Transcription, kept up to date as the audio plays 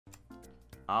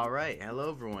Alright,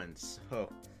 hello everyone. So,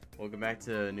 welcome back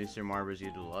to New Super Mario Bros.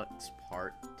 U Deluxe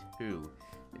Part 2.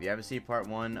 If you haven't seen Part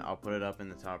 1, I'll put it up in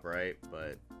the top right,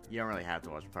 but you don't really have to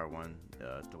watch Part 1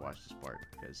 to watch this part,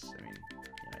 because, I mean,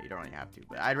 you don't really have to,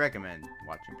 but I'd recommend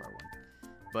watching Part 1.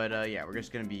 But, yeah, we're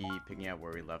just going to be picking up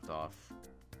where we left off.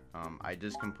 I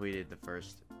just completed the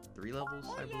first 3 levels,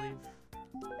 I believe.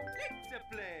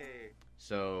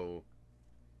 So,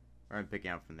 we're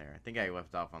picking up from there. I think I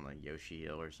left off on, like, Yoshi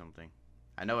Hill or something.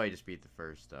 I know I just beat the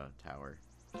first tower.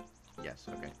 Yes,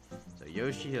 okay. So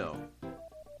Yoshi Hill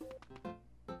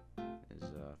is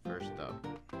first up.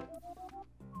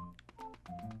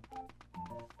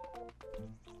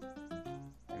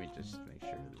 Let me just make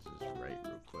sure this is right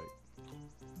real quick.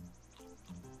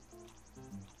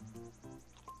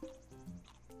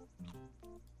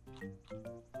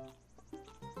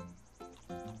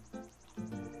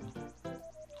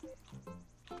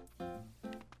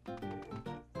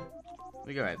 Let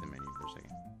me go add the menu for a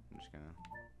second. I'm just gonna...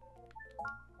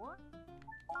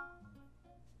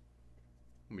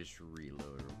 Let me just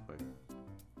reload real quick.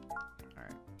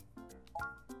 Alright.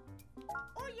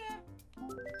 Oh yeah!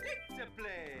 Let's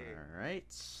play!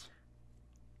 Alright.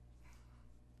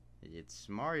 It's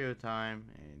Mario time.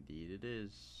 Indeed it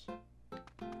is.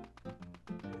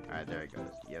 Alright, there it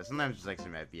goes. Yeah, sometimes there's like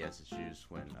some FPS issues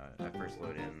when I first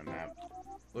load in the map.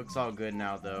 Looks all good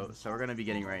now though, so we're gonna be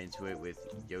getting right into it with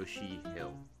Yoshi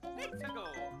Hill. Let's go!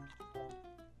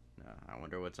 I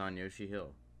wonder what's on Yoshi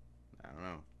Hill. I don't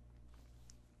know.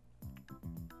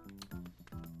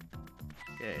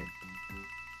 Okay.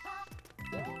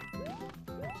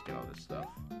 Let's get all this stuff.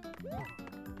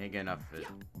 Can't get enough of it.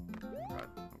 God,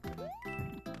 okay.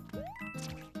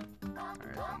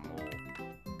 Alright, the mole.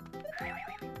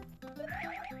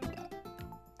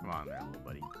 Come on there, little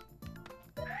buddy.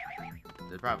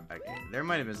 There's probably, okay, there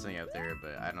might have been something out there,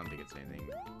 but I don't think it's anything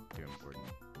too important.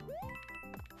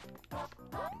 I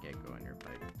can't go in your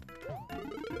pipe.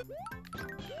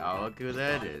 Oh, look who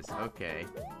that is. Okay,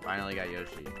 finally got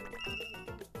Yoshi.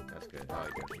 That's good. I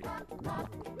like Yoshi.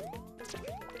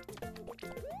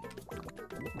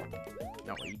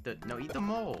 No, eat the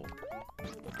mole.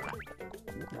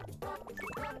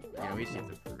 You know, we see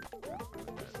the fruit.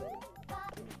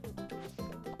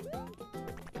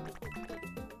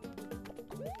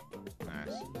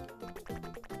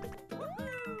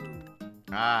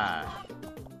 Ah,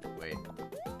 wait.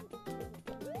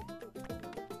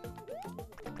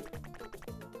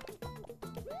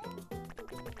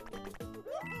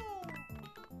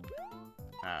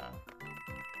 Ah.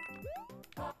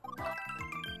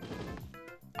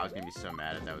 I was gonna be so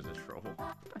mad if that was a troll.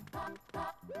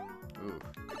 Ooh.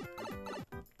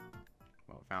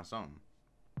 Well, found something.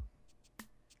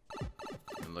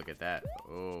 And look at that.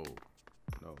 Oh.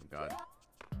 Oh, God.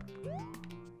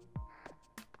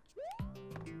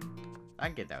 I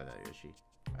can get that without Yoshi.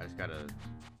 I just gotta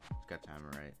time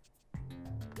it right.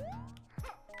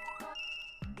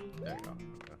 There you go.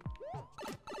 Okay.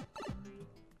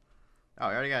 Oh,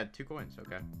 I already got 2 coins.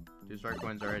 Okay. 2 star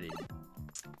coins already.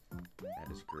 That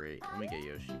is great. Let me get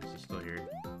Yoshi. Is he still here?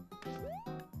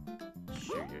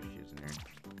 Sure, Yoshi is in here.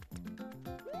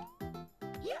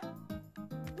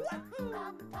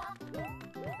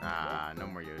 Ah, no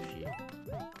more Yoshi.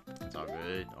 It's all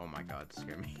good. Oh my God, it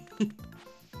scared me.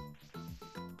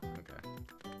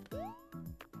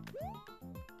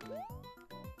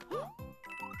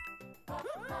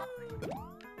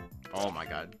 Oh my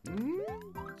God.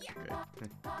 Okay.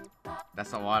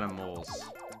 That's a lot of moles.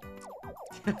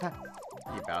 He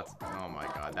about to, oh my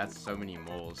God, that's so many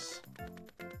moles.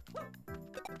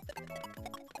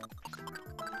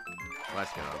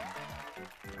 Let's go.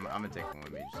 I'm gonna take one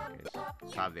with me just in case.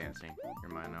 Stop dancing.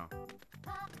 You're mine now.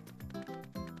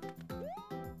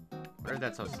 What if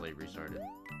that's how slavery started?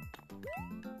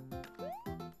 Okay,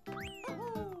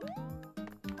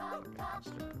 I'll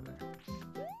stick over there.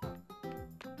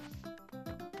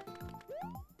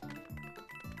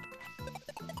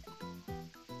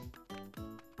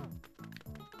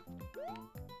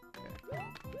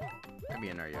 Be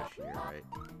in our Yoshi here, right?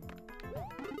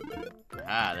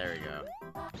 Ah, there we go.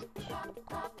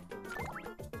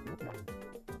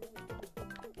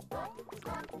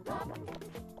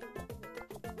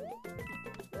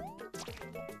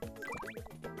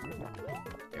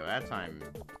 Okay, well, that time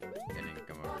it didn't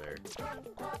come over there.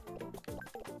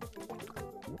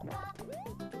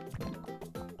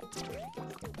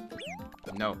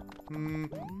 No.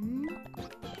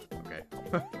 Okay.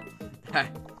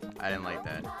 I didn't like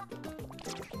that.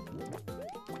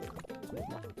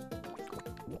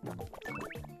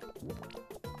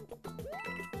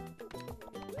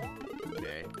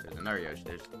 Okay, there's another Yoshi.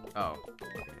 There's... Oh,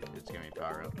 okay, it's giving me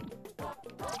power up.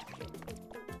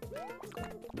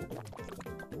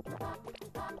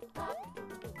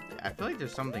 I feel like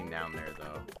there's something down there,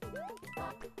 though.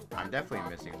 I'm definitely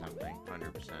missing something,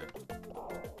 100%.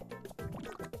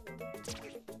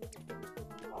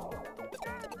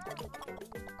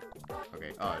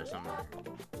 Okay, oh, there's something there.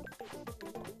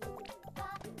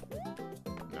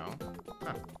 No?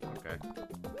 Huh, okay.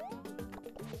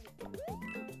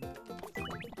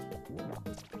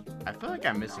 I feel like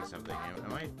I'm missing something.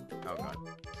 Am I? Oh, God.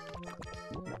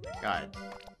 God,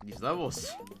 these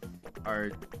levels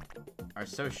are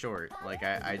so short. Like,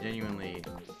 I genuinely...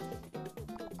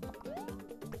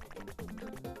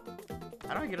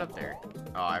 How do I get up there?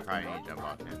 Oh, I probably need to jump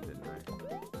off him, didn't I?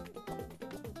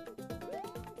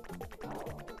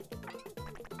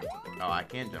 Oh, I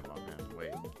can't jump off him.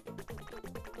 Wait.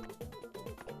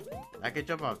 I could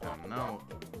jump off him. No.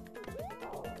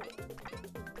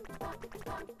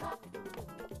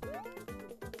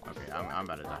 Okay, I'm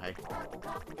about to die.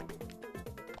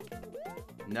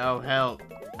 No, help.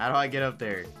 How do I get up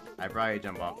there? I probably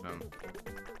jump off him.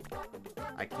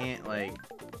 I can't, like...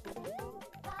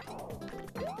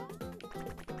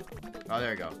 Oh,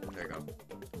 there we go. There we go.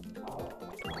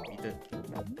 Eat the...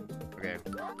 Okay.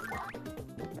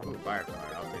 Ooh, firefly.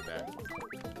 I'll take that.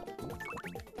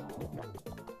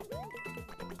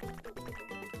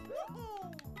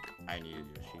 I need a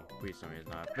Yoshi. Please tell me it's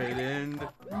not fading.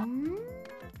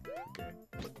 Okay.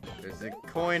 There's a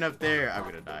coin up there. I'm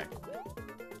gonna die.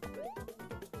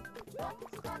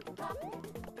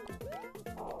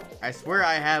 I swear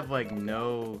I have, like,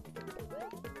 no...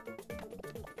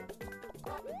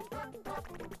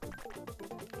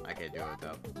 I can't do it,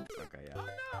 though. Okay, yeah.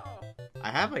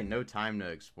 I have, like, no time to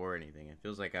explore anything. It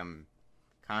feels like I'm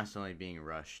constantly being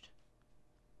rushed.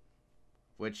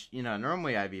 Which, you know,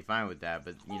 normally I'd be fine with that,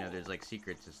 but, you know, there's, like,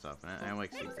 secrets and stuff. And I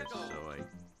like secrets, so, like...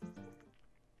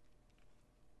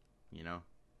 You know?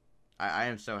 I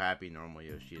am so happy normal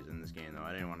Yoshi is in this game, though.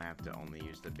 I didn't want to have to only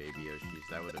use the baby Yoshis.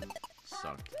 That would have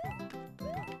sucked.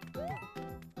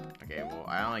 Okay, well,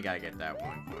 I only gotta get that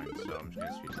one coin, so I'm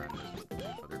just gonna speedrun this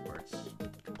other parts.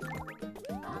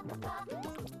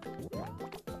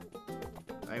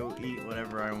 I will eat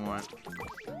whatever I want.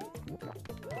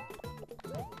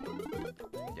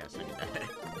 Yes, I need that.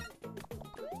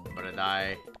 I'm gonna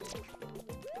die.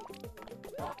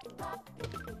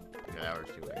 Okay, that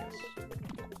works too, I guess.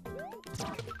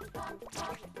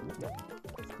 Okay.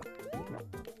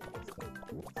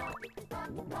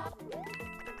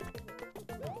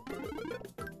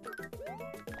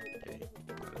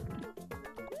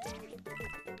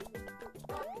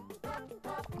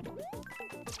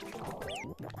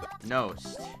 No,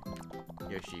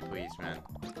 Yoshi, please, man.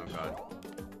 Oh god.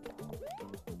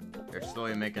 They're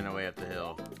slowly making their way up the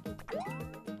hill.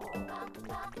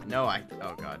 No,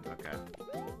 oh god, okay.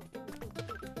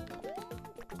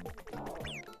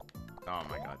 Oh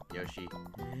my god, Yoshi.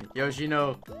 Yoshi,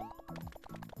 no!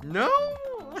 No!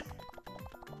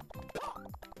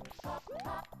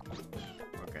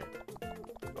 Okay.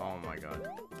 Oh my god.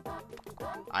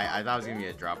 I thought it was gonna be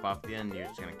a drop off the end and he was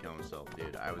just gonna kill himself,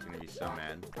 dude. I was gonna be so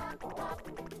mad.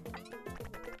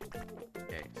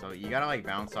 Okay, so you gotta like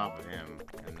bounce off of him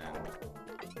and then...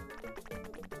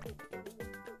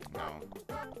 No.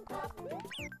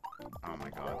 Oh my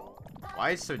god.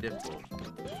 Why is it so difficult?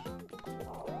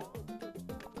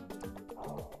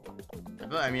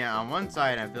 I mean, on one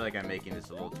side, I feel like I'm making this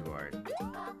a little too hard.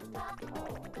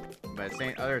 But at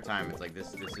the other time, it's like,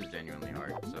 this is genuinely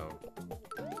hard, so...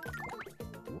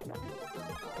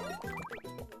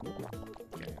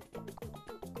 Okay.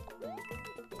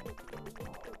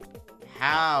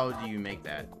 How do you make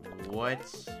that? What?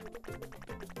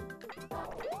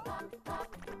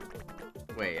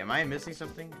 Wait, am I missing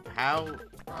something? How?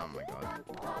 Oh my god.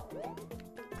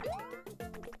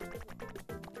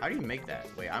 How do you make that?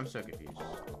 Wait, I'm so confused.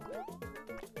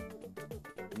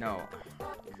 No.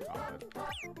 God.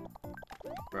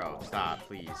 Bro, stop,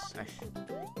 please.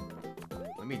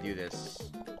 Let me do this.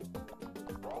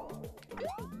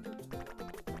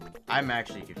 I'm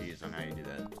actually confused on how you do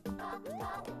that.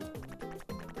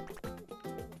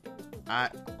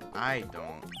 I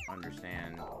don't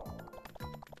understand.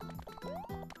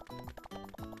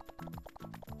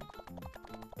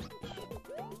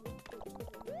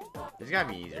 There's gotta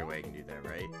be an easier way you can do that,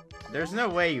 right? There's no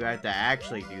way you have to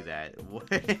actually do that. What?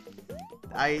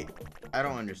 I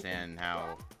don't understand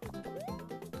how.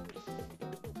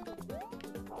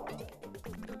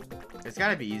 It's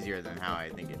gotta be easier than how I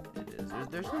think it is.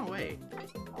 There's no way.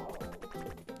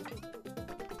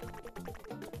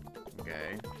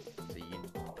 Okay. So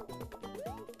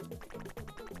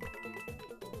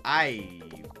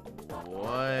what?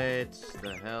 What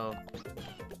the hell?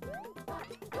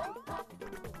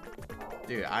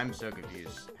 Dude, I'm so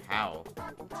confused. How?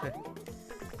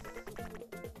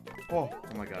 Oh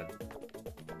my god.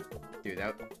 Dude,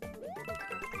 that...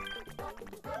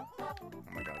 Oh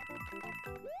my god.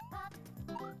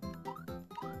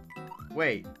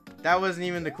 Wait, that wasn't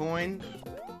even the coin?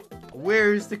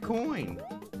 Where's the coin?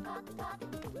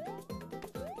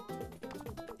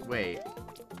 Wait,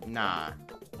 nah.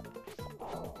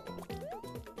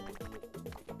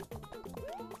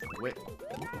 What?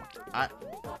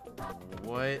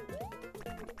 What?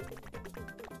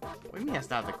 What do you mean that's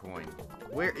not the coin?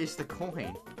 Where is the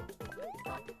coin?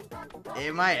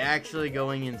 Am I actually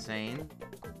going insane?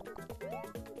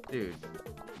 Dude,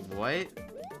 what?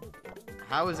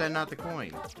 How is that not the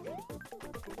coin?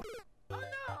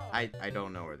 I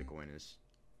don't know where the coin is.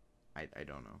 I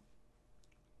don't know.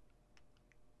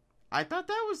 I thought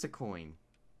that was the coin.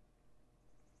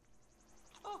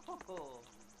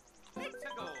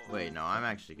 Wait, no, I'm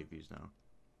actually confused now.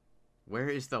 Where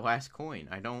is the last coin?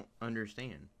 I don't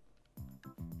understand.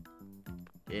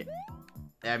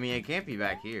 I mean, it can't be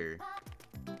back here.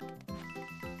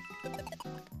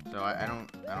 So I don't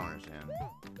understand.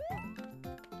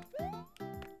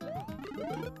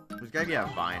 There's gotta be a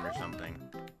vine or something.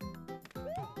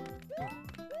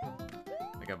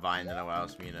 Like a vine that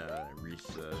allows me to reach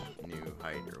the new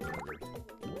height or whatever.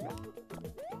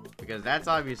 Because that's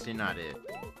obviously not it.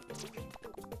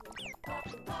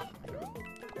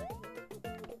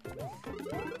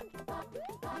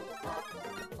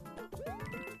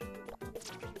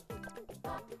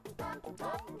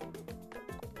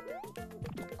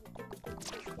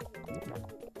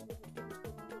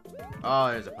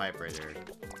 Oh, there's a pipe right there.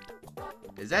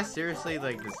 Is that seriously,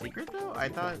 like, the secret, though? I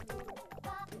thought...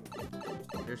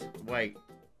 There's, like...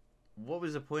 What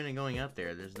was the point of going up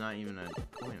there? There's not even a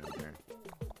point up there.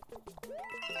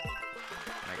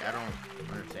 Like, I don't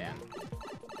understand.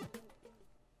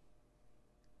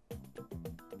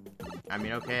 I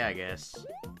mean, okay, I guess.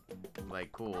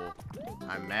 Like, cool.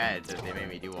 I'm mad that they made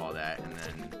me do all that, and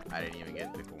then I didn't even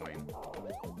get the coin.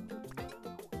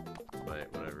 But,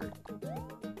 whatever.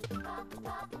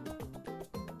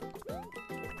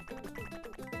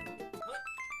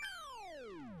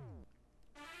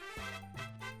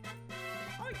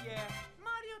 Oh yeah,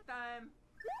 Mario time.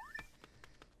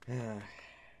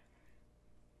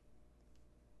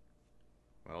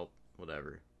 Well,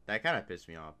 whatever. That kind of pissed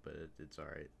me off, but it's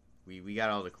alright. We got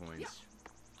all the coins.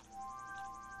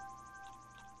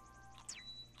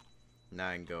 Now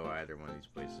I can go either one of these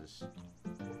places.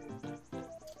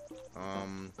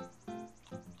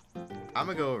 I'm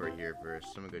gonna go over here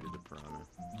first. I'm gonna go to the piranha.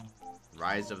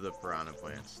 Rise of the piranha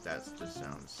plants. That just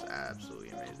sounds absolutely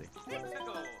amazing.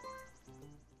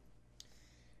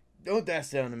 Don't that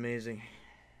sound amazing?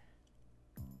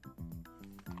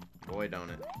 Boy, don't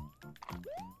it.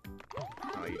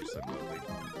 Oh, you just look lovely.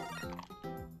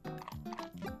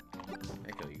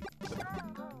 I kill you.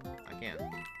 I can.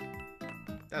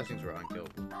 Those things were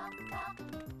unkillable.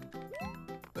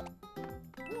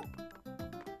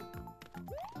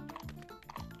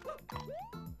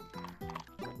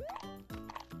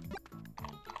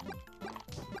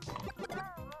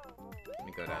 Let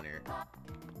me go down here.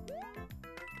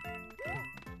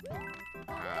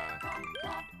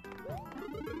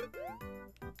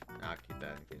 I'll keep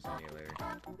that in case I need it later.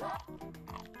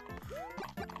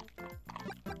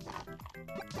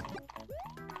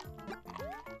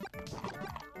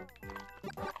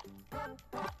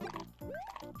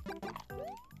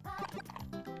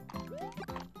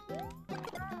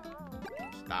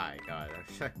 Just die, God.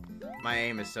 My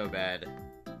aim is so bad.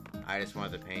 I just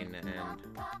want the pain to end.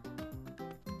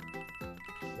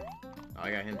 Oh,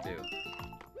 I got him too.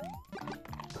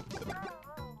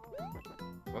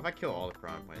 What if I kill all the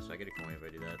piranha plants? So I get a coin if I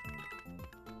do that.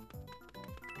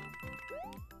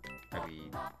 That'd be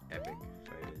epic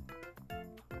if I did.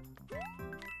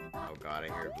 Oh god, I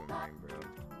hear a boomerang, bro.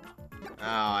 Oh,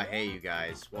 I hate you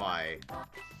guys. Why?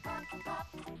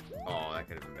 Oh, that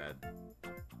could have been bad.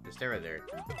 Just stay right there.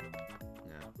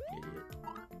 No, idiot.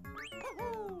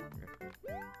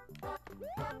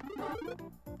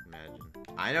 Imagine.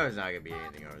 I know there's not gonna be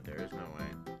anything over there. There's no way.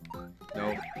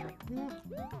 Nope.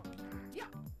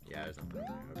 Yeah, there's nothing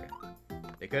over there.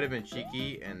 Okay. They could have been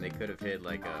cheeky, and they could have hit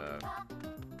like a... Oh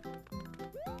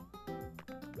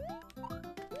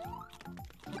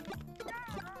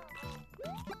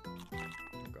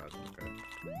god, okay.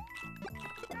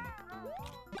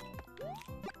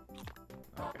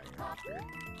 Okay, I'm scared.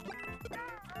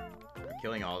 I'm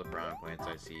killing all the piranha plants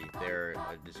I see. They're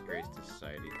a disgrace to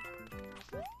society.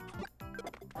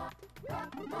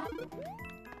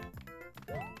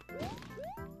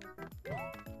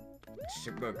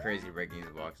 should go crazy breaking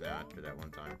these blocks out after that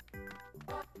one time.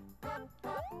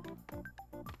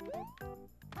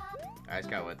 I just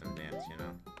gotta let them dance, you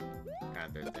know? Kind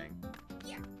of their thing.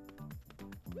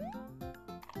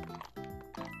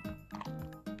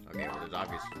 Okay, well, there's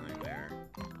obviously something there.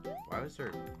 Why was there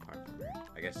a platform here?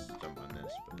 I guess jump on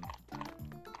this, but...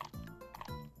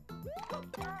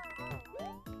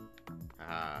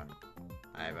 Haha.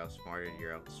 I have outsmarted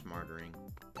your outsmartering.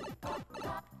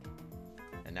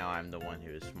 And now I'm the one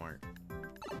who is smart.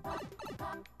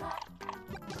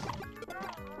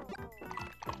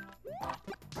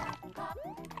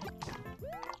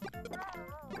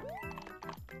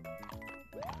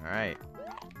 Alright.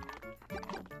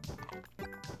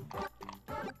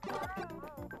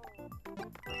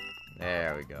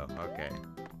 There we go. Okay.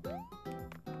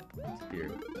 It's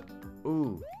here.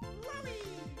 Ooh.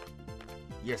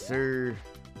 Yes, sir.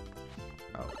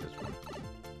 Oh, this one.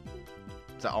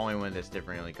 It's the only one that's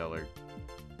differently colored.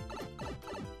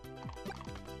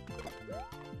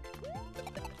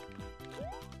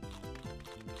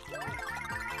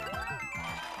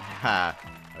 Ha!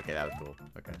 Okay, that was cool.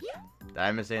 Okay. Did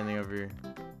I miss anything over here?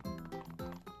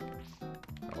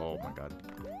 Oh my god.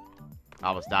 I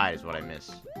almost died is what I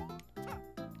missed.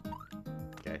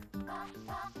 Okay.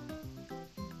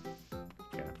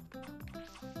 Okay.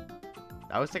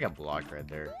 That was like a block right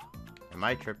there. Am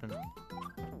I tripping?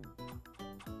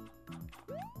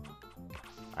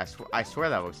 I swear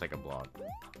that looks like a block.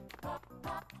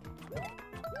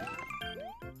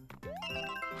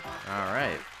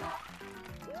 Alright.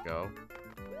 Let's go.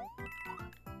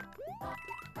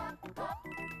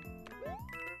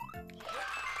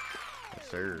 Yes,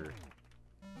 sir.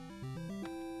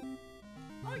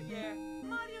 Oh yeah,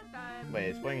 Mario time. Wait,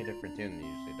 it's playing a different tune than it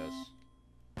usually does.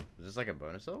 Is this like a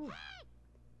bonus level?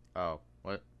 Oh,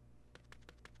 what?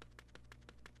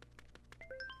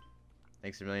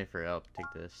 Thanks a million for your help. Take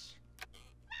this.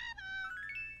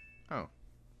 Oh.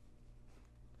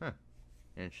 Huh.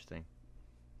 Interesting.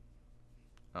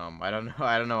 I don't know.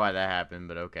 I don't know why that happened,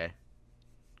 but okay.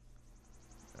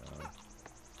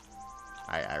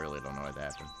 I really don't know why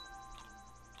that happened.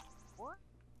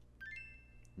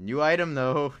 New item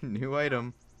though. New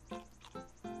item.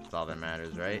 That's all that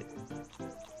matters, right?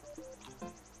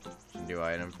 New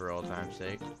item for all time's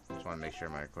sake. Just want to make sure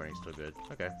my recording's still good.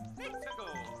 Okay.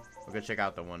 We'll go check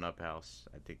out the 1-up house.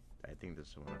 I think this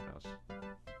is the 1-up house.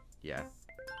 Yeah.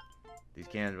 These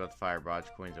cannons about to fire broad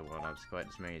coins and 1-ups. Collect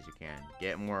as many as you can.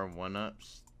 Get more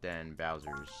 1-ups than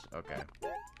Bowser's. Okay.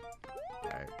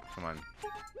 Alright, come on.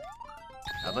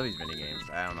 I love these mini games.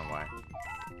 I don't know why.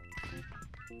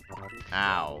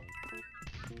 Ow.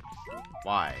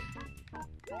 Why?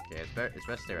 Okay, it's best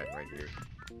to stay right here.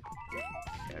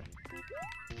 Okay.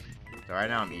 So right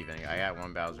now I'm even. I got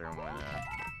 1 Bowser and 1,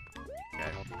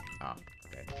 okay. Oh,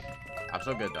 okay. I'm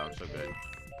so good though, I'm so good.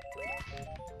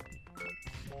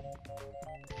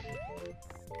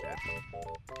 Okay.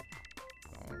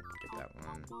 Oh, get that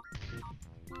one.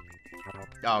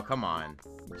 Oh, come on.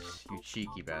 You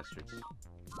cheeky bastards.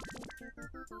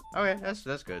 Okay,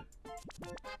 that's good.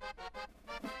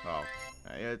 Oh,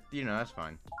 you know, that's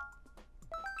fine.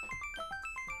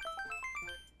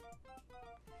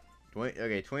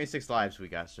 Okay, 26 lives we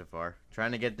got so far.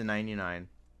 Trying to get to 99.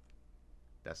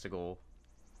 That's the goal.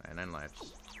 99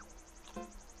 lives.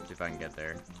 See if I can get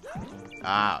there.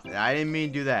 Ah, I didn't mean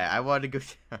to do that. I wanted to go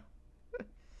down.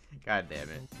 God damn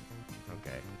it.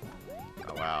 Okay.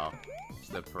 Oh, wow. It's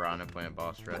the Piranha Plant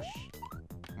boss rush.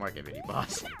 Market mini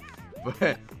boss.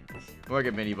 But,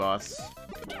 Market mini boss.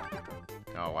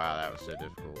 Oh, wow, that was so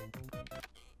difficult.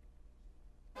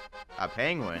 A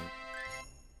penguin?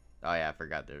 Oh, yeah, I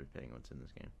forgot there were penguins in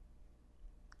this game.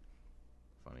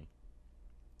 Funny.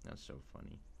 That's so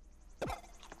funny.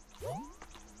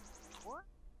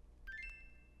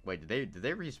 Wait, did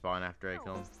they respawn after I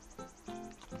kill them?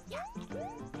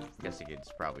 I'm guessing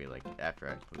it's probably like after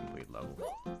I complete level.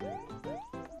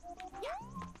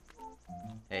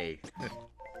 Hey,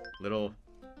 little.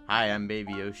 Hi, I'm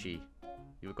Baby Yoshi.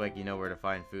 You look like you know where to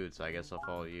find food, so I guess I'll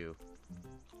follow you.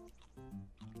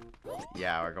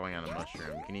 Yeah, we're going on a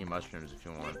mushroom. You can eat mushrooms if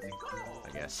you want,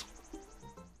 I guess.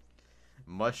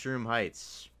 Mushroom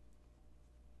Heights.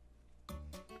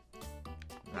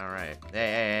 Alright.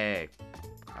 Hey.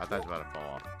 I thought it was about to fall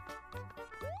off.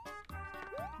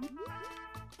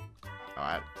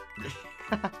 Oh,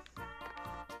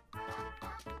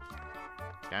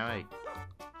 Kinda like...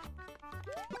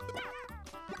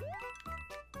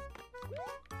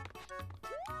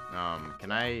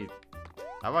 Can I...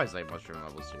 I've always liked mushroom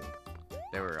levels too.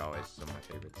 They were always some of my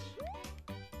favorites.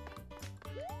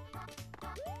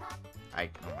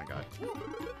 Oh my god.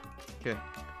 Okay.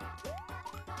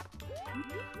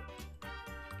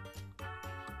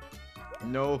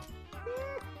 No.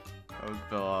 Those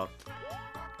fell off.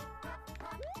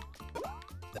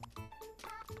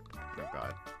 Oh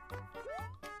god.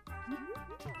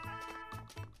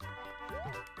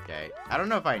 Okay. I don't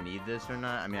know if I need this or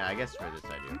not. I mean, I guess for this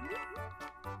I do.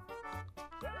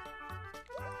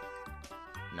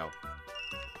 No.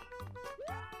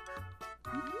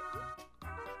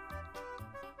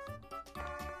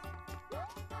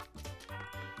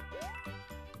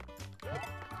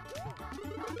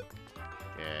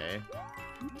 Okay.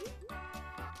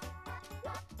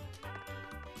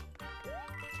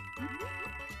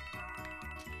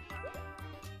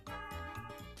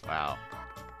 Wow.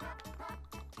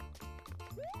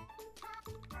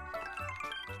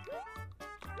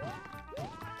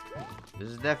 This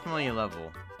is definitely a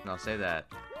level, and I'll say that.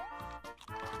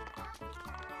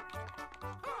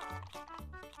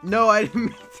 No, I didn't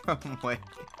mean to throw him away.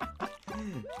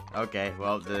 Okay,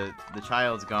 well, the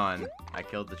child's gone. I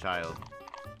killed the child.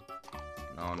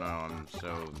 Oh no, I'm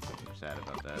so sad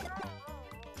about that.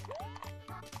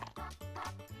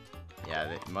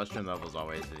 Yeah, the mushroom levels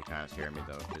always did kind of scare me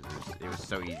though, because it was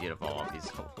so easy to fall off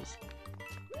these levels.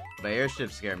 But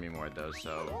airships scare me more though,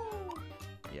 so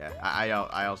yeah, I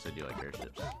also do like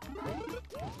airships.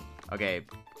 Okay,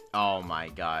 oh my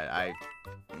god,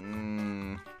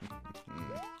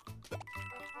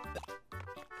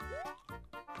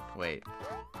 wait.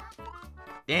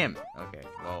 Damn it. Okay,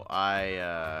 well,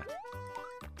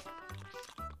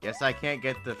 guess I can't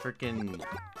get the freaking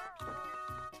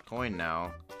coin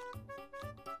now.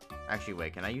 Actually,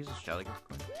 wait, can I use a shell to get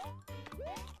the coin?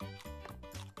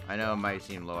 I know it might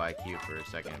seem low IQ for a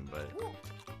second, but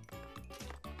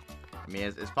I mean,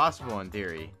 it's possible in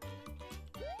theory.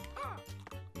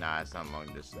 Nah, it's not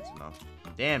long distance enough.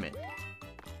 Damn it.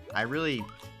 I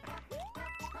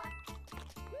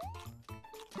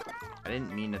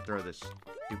didn't mean to throw this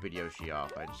stupid Yoshi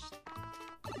off. I just...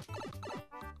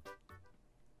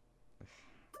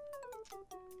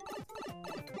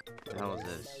 What the hell is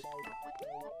this?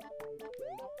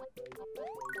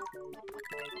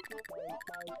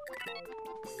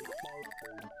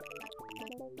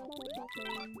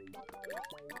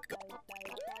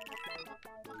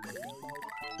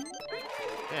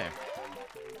 Okay.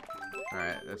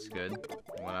 Alright, that's good.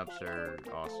 1-ups are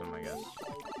awesome, I guess.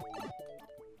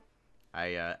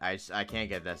 I can't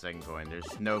get that second coin.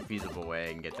 There's no feasible way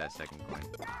I can get that second coin.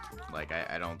 Like,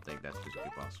 I don't think that's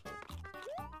physically possible.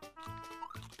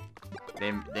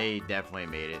 They definitely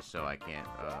made it so I can't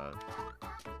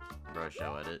rush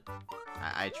shell at it.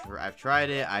 I've tried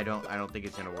it. I don't think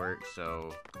it's gonna work.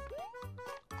 So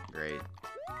great.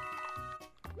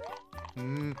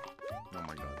 Oh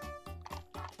my god.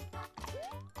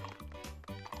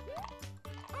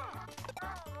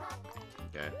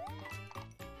 Okay.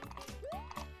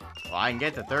 Well, I can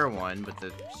get the third one, but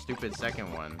the stupid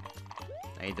second one,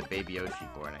 I need the baby Yoshi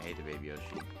for, and I hate the baby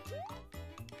Yoshi.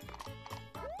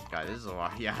 God, this is a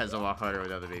lot. Yeah, it's a lot harder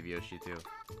without the baby Yoshi too.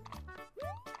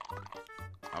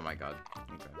 Oh my god.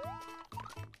 Okay.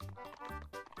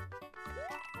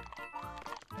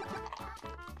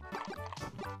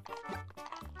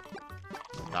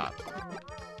 Stop.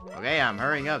 Okay, I'm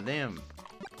hurrying up. Damn.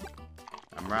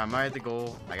 I'm right at the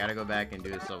goal. I gotta go back and do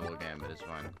this level again, but it's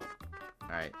fine. All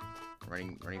right.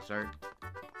 Running start.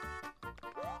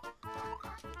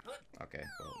 Okay.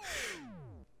 Well.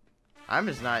 I'm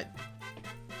just not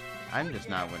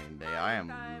winning today. I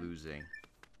am losing.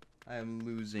 I am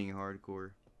losing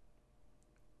hardcore.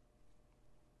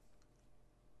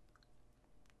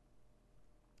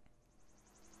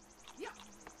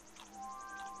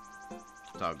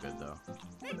 It's all good though.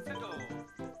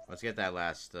 Let's get that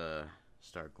last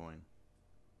start coin.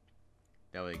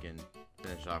 That way we can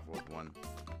finish off with one.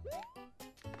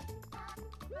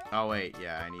 Oh wait,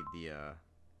 yeah, I need the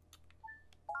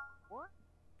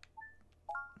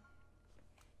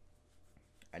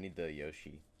I need the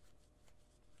Yoshi.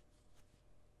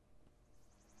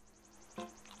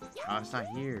 Oh, it's not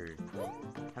here.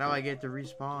 How do I get to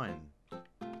respawn?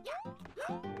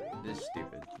 This is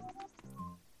stupid.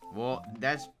 Well,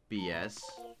 that's BS.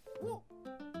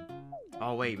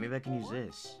 Oh wait, maybe I can use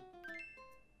this.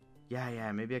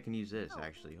 Yeah, maybe I can use this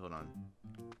actually. Hold on.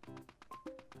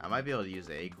 I might be able to use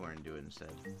the acorn and do it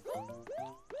instead.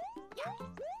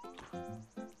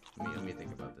 Let me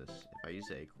think about this. If I use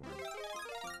the acorn,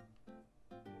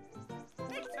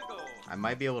 I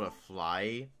might be able to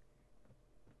fly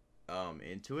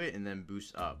into it and then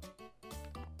boost up.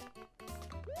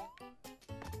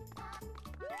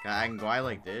 I can glide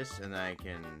like this, and then I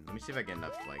can... Let me see if I get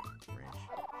enough, like, range.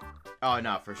 Oh,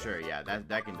 no, for sure, yeah,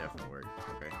 that can definitely work.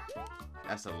 Okay.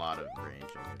 That's a lot of range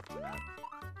I get from that.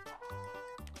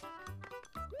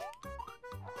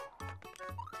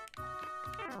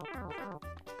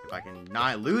 If I can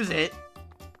not lose it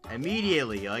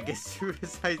immediately, like as soon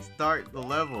as I start the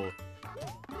level.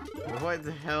 What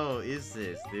the hell is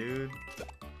this, dude?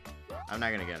 I'm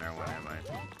not gonna get another one, am I?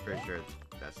 Pretty sure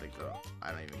that's like the...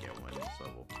 I don't even get one in this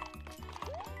level.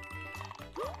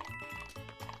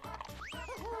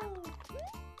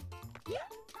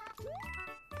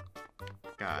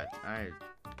 God,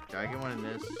 do I get one in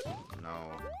this?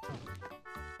 No.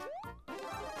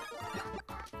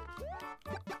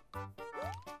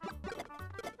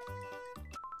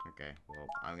 Okay, well,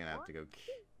 I'm gonna have to go... I'm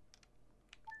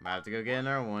gonna have to go get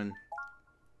another one.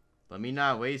 Let me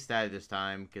not waste that this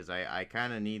time, because I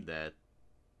kind of need that.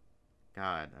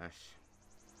 God,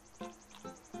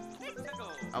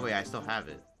 oh wait, I still have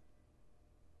it.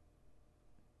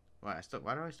 Why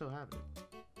do I still have it?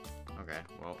 Okay,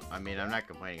 well, I mean, I'm not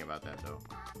complaining about that, though.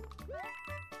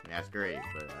 I mean, that's great,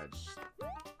 but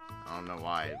I don't know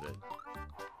why, but...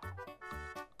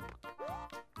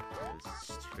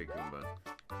 It's stupid Goomba.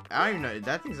 I don't even know,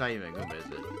 that thing's not even a Goomba, is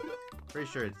it? Pretty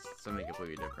sure it's something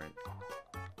completely different.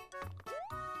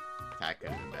 That could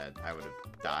have been bad. I would have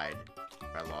died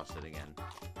if I lost it again.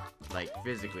 Like,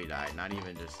 physically died, not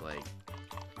even just, like,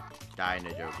 died in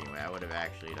a joking way. I would have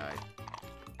actually died.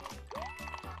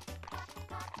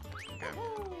 Okay.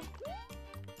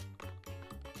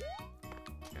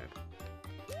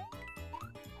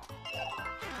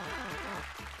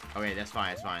 Okay, that's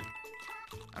fine, it's fine.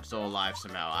 I'm still alive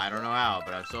somehow. I don't know how,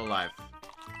 but I'm still alive.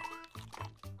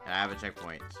 And I have a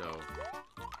checkpoint, so...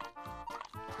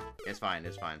 It's fine,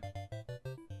 it's fine.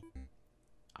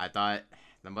 I thought...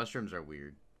 The mushrooms are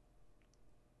weird.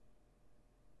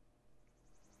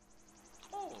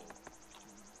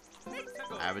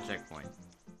 I have a checkpoint.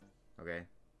 Okay.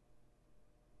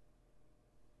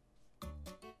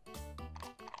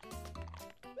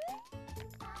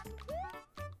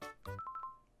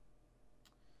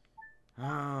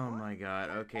 Oh my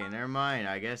god. Okay, never mind.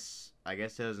 I guess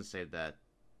it doesn't say that.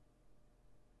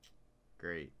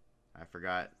 Great. I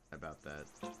forgot about that.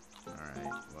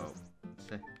 Alright, well.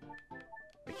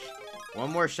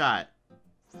 One more shot.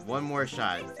 One more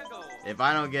shot. If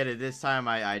I don't get it this time,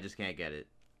 I just can't get it.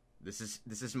 This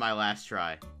is my last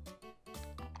try.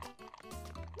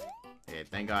 Okay,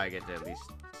 thank God I get to at least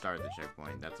start the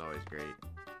checkpoint. That's always great.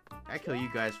 Can I kill you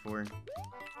guys for? There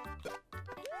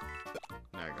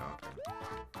we go, okay.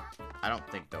 I don't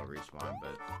think they'll respawn,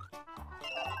 but...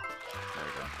 There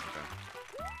we go,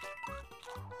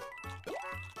 okay.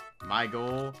 My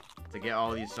goal to get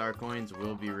all these star coins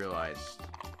will be realized.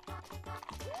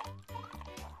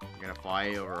 I'm gonna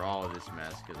fly over all of this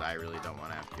mess, because I really don't want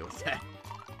to have to deal with that.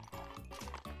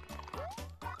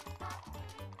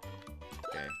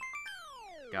 Okay.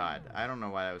 God, I don't know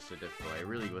why that was so difficult. It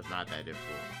really was not that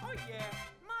difficult. Oh yeah,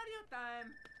 Mario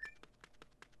time.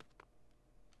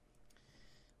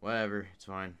 Whatever, it's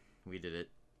fine. We did it.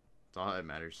 That's all that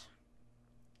matters.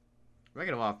 We're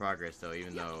making a lot of progress, though,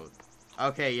 even though...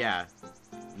 Okay, yeah.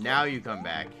 Now you come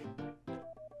back.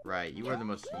 Right, you are the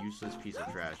most useless piece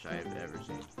of trash I have ever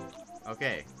seen.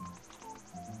 Okay.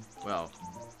 Well,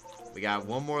 we got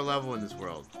one more level in this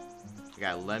world. We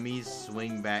got Lemmy's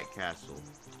Swingback Castle.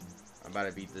 I'm about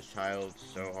to beat this child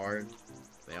so hard,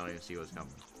 they don't even see what's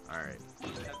coming. Alright.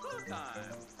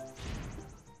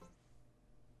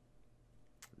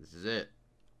 This is it.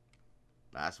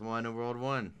 Last one in World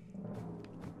 1.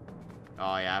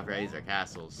 Oh yeah, I forgot these are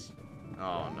castles.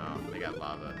 Oh no, they got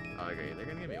lava. Oh, okay, they're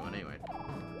gonna give me one anyway.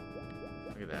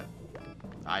 Look at that.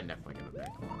 I'd definitely give it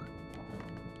back.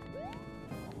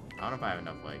 I don't know if I have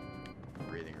enough, like,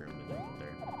 breathing room to do it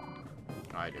there.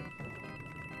 Oh, I do.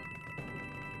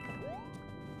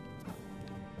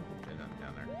 There's nothing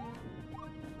down there.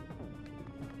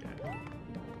 Okay.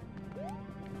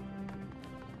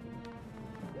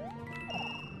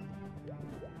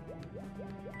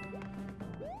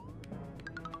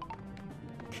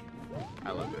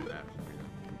 I love doing that.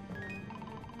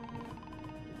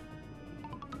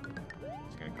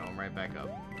 Just gonna come right back up.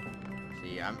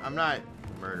 See, I'm not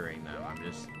murdering them. I'm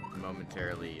just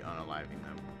momentarily unaliving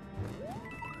them.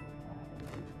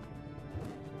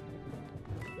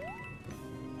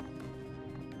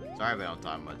 Sorry if I don't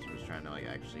talk much. I'm just trying to like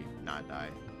actually not die.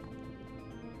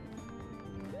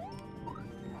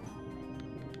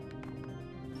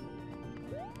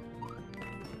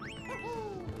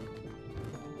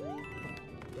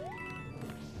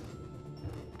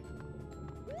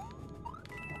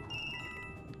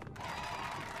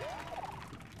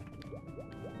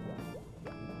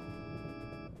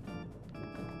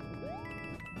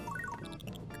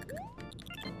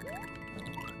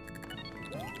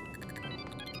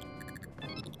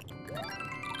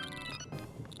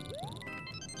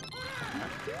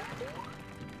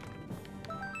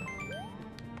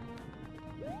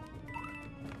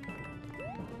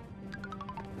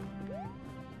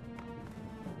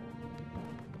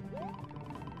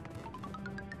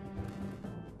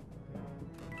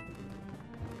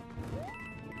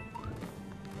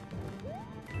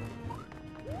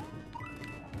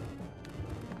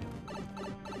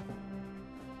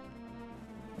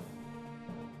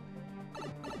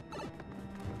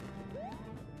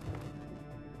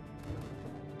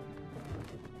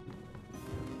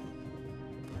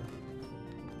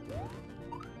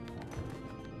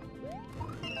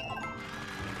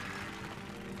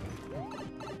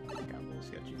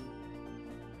 Sketchy.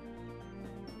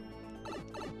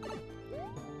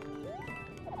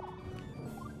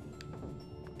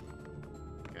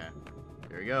 Okay,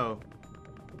 here we go.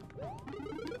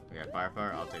 We got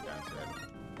fire. I'll take that instead.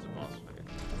 It's a boss fight.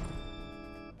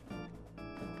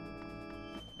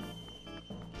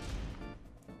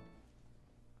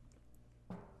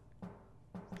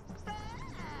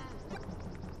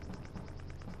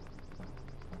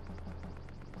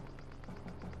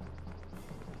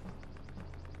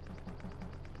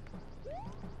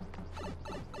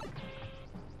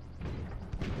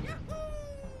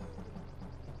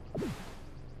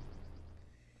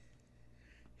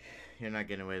 You're not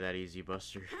getting away that easy,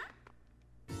 Buster.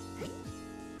 He's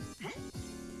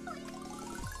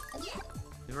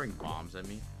throwing bombs at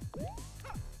me. You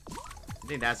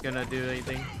think that's gonna do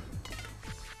anything?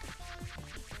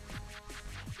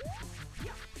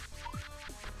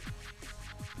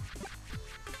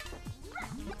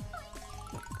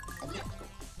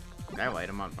 Can I light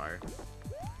him on fire?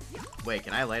 Wait,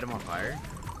 can I light him on fire?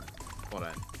 Hold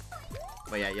on.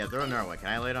 Wait, yeah, throw another one. Can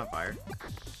I light it on fire?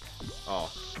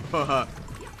 Oh.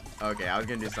 Okay, I was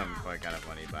gonna do something quite kind of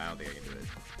funny, but I don't think I can do it.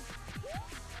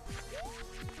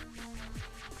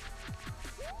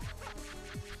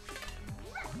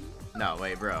 No,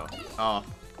 wait, bro. Oh.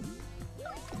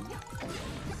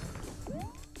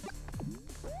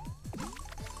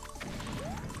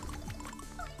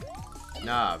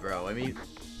 Nah, bro, let me...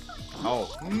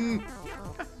 Oh.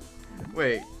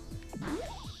 Wait.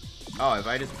 Oh, if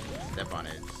I just step on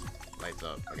it, it just lights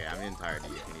up. Okay, I'm getting tired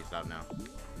of you. Can you stop now?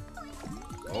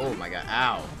 Oh my god,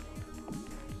 ow.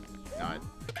 No,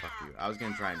 fuck you. I was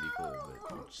gonna try and be cool,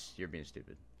 but you're being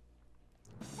stupid.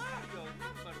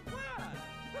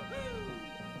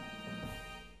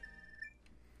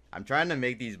 I'm trying to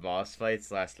make these boss fights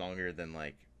last longer than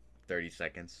like 30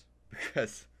 seconds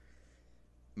because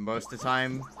most of the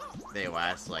time they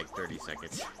last like 30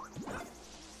 seconds.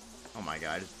 Oh my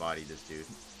god, I just bodied this dude.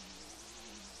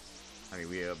 I mean,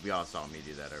 we all saw me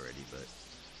do that already, but...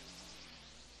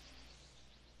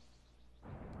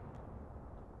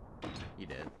 He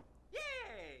did.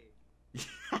 Yay!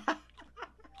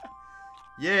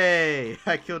 Yay!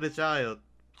 I killed a child.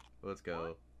 Let's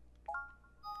go.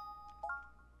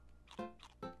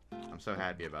 I'm so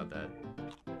happy about that.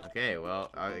 Okay,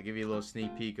 well, I'll give you a little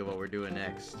sneak peek of what we're doing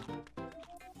next.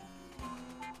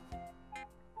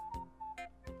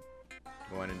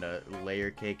 Going into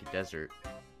Layer Cake Desert.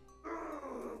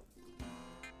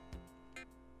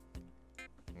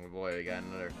 Oh boy, we got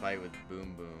another fight with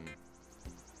Boom Boom.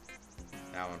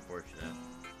 How unfortunate.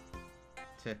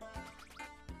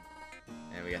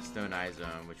 And we got Stone Eye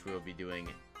Zone, which we'll be doing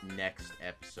next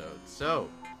episode. So,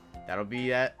 that'll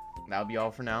be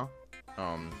all for now.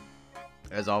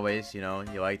 As always, you know,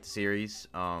 you like the series,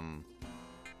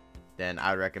 then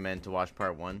I would recommend to watch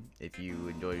part 1 if you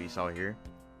enjoy what you saw here,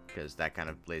 because that kind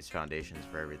of lays foundations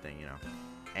for everything, you know.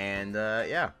 And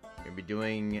yeah, we'll be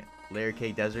doing Layer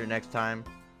Cake Desert next time.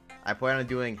 I plan on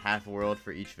doing half a world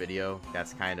for each video.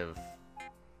 That's kind of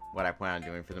what I plan on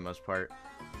doing for the most part.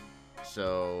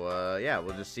 So yeah,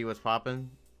 we'll just see what's popping,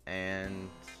 and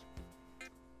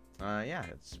yeah,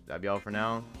 that'll be all for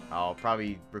now. I'll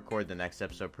probably record the next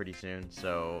episode pretty soon,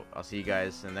 so I'll see you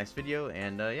guys in the next video,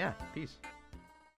 and yeah, peace.